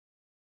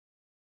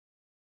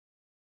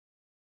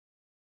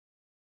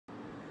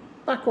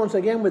Back once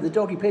again with the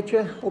doggy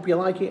picture. Hope you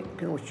like it. You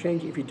can always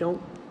change it if you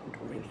don't. I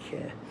don't really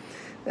care.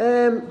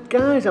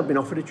 Guys, I've been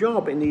offered a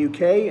job in the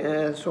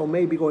UK, so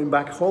maybe going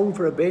back home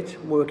for a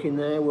bit, working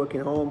there,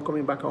 working home,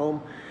 coming back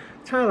home.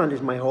 Thailand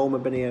is my home.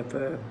 I've been here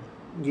for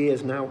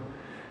years now,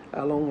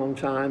 a long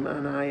time,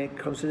 and I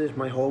consider this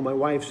my home. My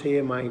wife's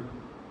here, my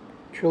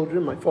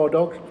children, my 4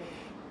 dogs,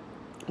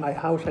 my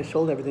house. I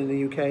sold everything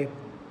in the UK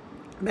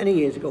many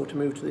years ago to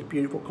move to this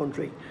beautiful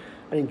country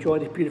and enjoy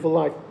this beautiful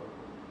life.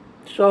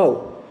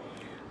 So,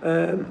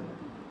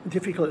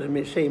 difficult as it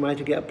may seem, I had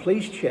to get a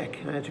police check.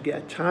 I had to get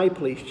a Thai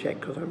police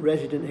check because I'm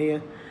resident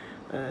here,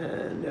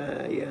 and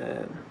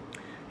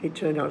it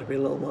turned out to be a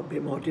little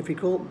bit more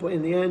difficult. But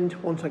in the end,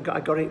 once I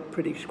got it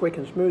pretty quick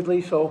and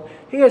smoothly. So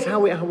here's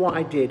what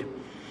I did.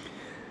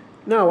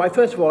 Now,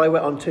 first of all, I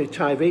went on to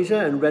Thai Visa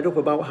and read up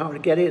about how to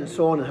get it and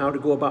so on, and how to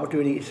go about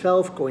doing it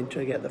yourself, going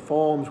to get the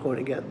forms, going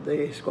to get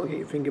this, going to get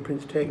your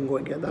fingerprints taken,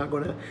 going to get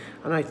that,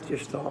 and I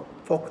just thought,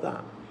 fuck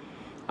that.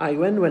 I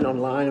went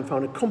online and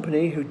found a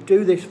company who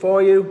do this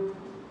for you,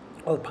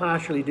 or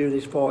partially do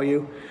this for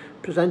you,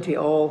 present it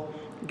all,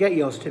 get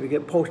your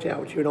certificate, post it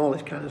out to you and all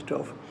this kind of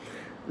stuff.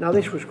 Now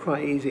this was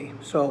quite easy.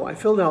 So I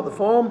filled out the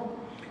form,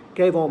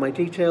 gave all my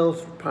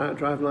details,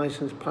 driving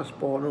license,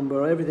 passport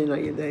number, everything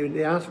that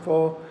they asked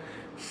for,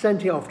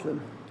 sent it off to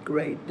them.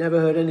 Great, never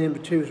heard anything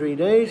for 2 or 3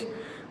 days.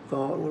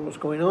 Thought, well, what's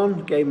going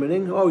on? Gave them a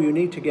ring. Oh, you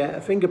need to get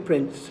a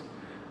fingerprints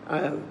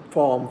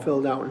form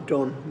filled out and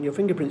done, and your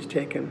fingerprints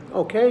taken.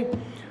 Okay,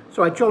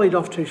 so I jollied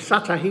off to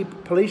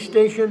Satahip police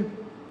station,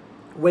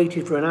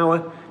 waited for an hour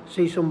to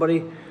see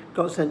somebody,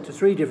 got sent to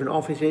 3 different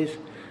offices,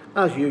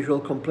 as usual,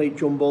 complete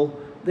jumble.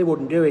 They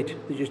wouldn't do it,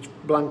 they just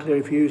blankly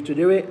refused to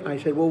do it. I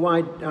said, well,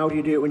 why? How do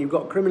you do it when you've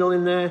got a criminal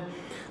in there?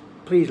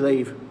 Please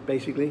leave,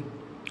 basically.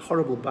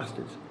 Horrible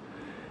bastards.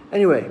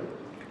 Anyway,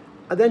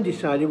 I then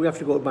decided we have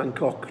to go to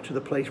Bangkok, to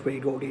the place where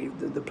you go to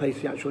get the place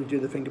they actually do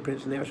the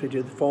fingerprints and they actually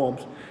do the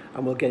forms,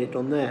 and we'll get it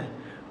done there.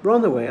 But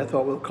on the way, I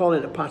thought we'll call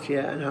it a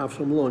Pattaya and have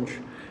some lunch.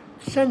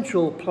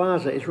 Central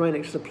Plaza is right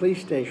next to the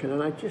police station,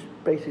 and I just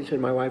basically said to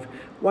my wife,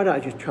 why don't I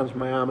just transfer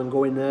my arm and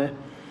go in there?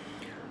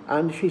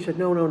 And she said,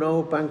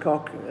 no,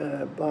 Bangkok,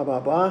 blah,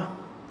 blah, blah.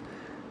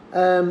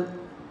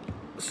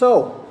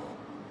 So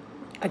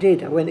I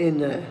did. I went in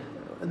there,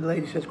 and the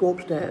lady says, go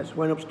upstairs.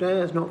 Went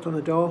upstairs, knocked on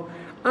the door.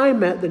 I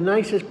met the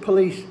nicest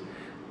police,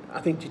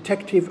 I think,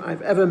 detective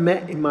I've ever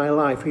met in my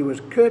life. He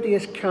was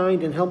courteous,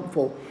 kind, and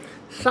helpful.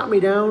 Sat me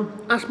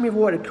down, asked me if I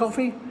wanted a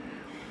coffee.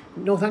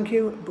 No, thank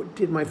you. But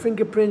did my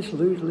fingerprints,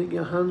 leave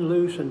your hand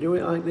loose and do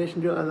it like this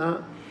and do it like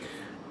that.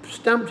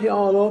 Stamped it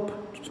all up.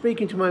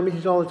 Speaking to my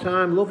missus all the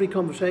time. Lovely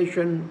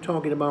conversation,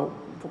 talking about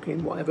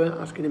fucking whatever.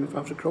 Asking him if I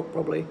was a crook,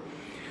 probably.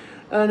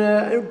 And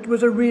it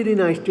was a really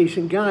nice,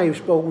 decent guy who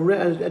spoke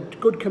a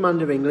good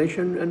command of English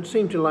and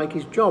seemed to like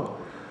his job.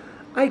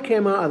 I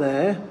came out of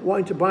there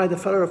wanting to buy the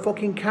fella a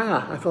fucking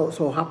car. I felt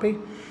so happy.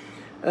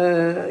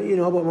 You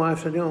know, but my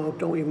wife said, oh,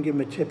 don't even give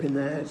him a tip in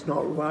there, it's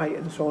not right,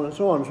 and so on and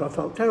so on. So I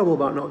felt terrible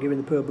about not giving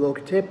the poor bloke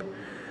a tip.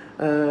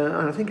 And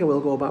I think I will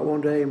go back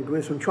one day and give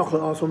him some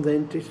chocolate or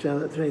something to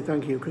say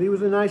thank you, because he was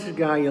the nicest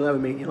guy you'll ever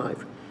meet in your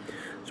life.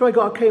 So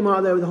I came out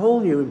of there with a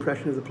whole new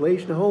impression of the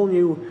police and a whole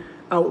new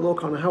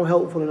outlook on how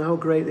helpful and how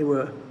great they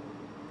were.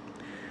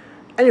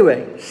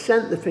 Anyway,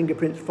 sent the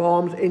fingerprints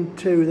forms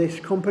into this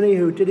company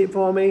who did it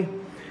for me.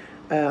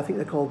 I think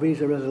they're called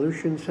Visa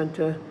Resolution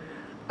Centre.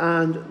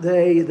 And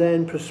they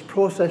then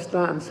processed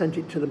that and sent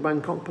it to the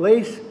Bangkok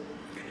police.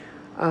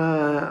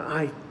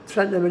 I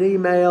sent them an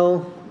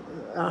email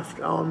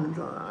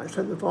I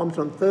sent the forms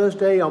on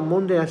Thursday. On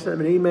Monday I sent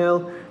them an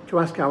email to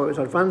ask how it was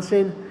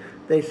advancing.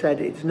 They said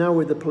it's now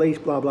with the police,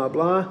 blah, blah,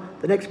 blah.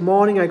 The next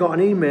morning I got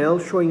an email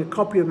showing a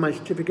copy of my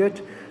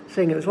certificate,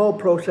 saying it was all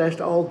processed,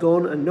 all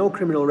done, and no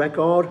criminal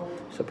record.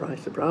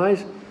 Surprise,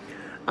 surprise.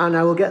 And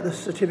I will get the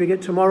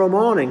certificate tomorrow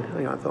morning.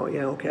 I thought,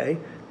 yeah, okay.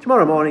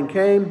 Tomorrow morning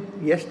came,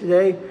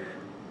 yesterday,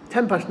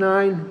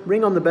 9:10,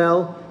 ring on the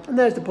bell, and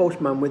there's the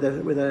postman with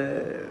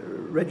a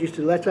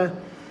registered letter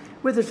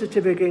with the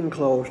certificate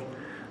enclosed.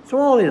 So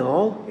all in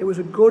all, it was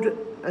a good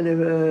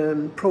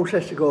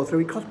process to go through.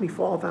 It cost me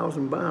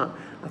 4,000 baht.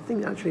 I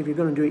think actually if you're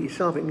going to do it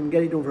yourself, you can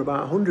get it done for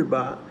about 100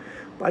 baht.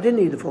 But I didn't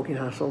need the fucking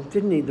hassle,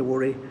 didn't need the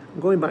worry. I'm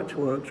going back to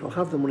work, so I'll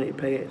have the money to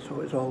pay it,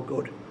 so it's all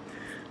good.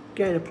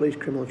 Getting a police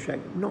criminal check,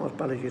 not as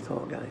bad as you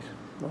thought, guys.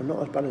 No,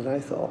 not as bad as I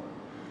thought.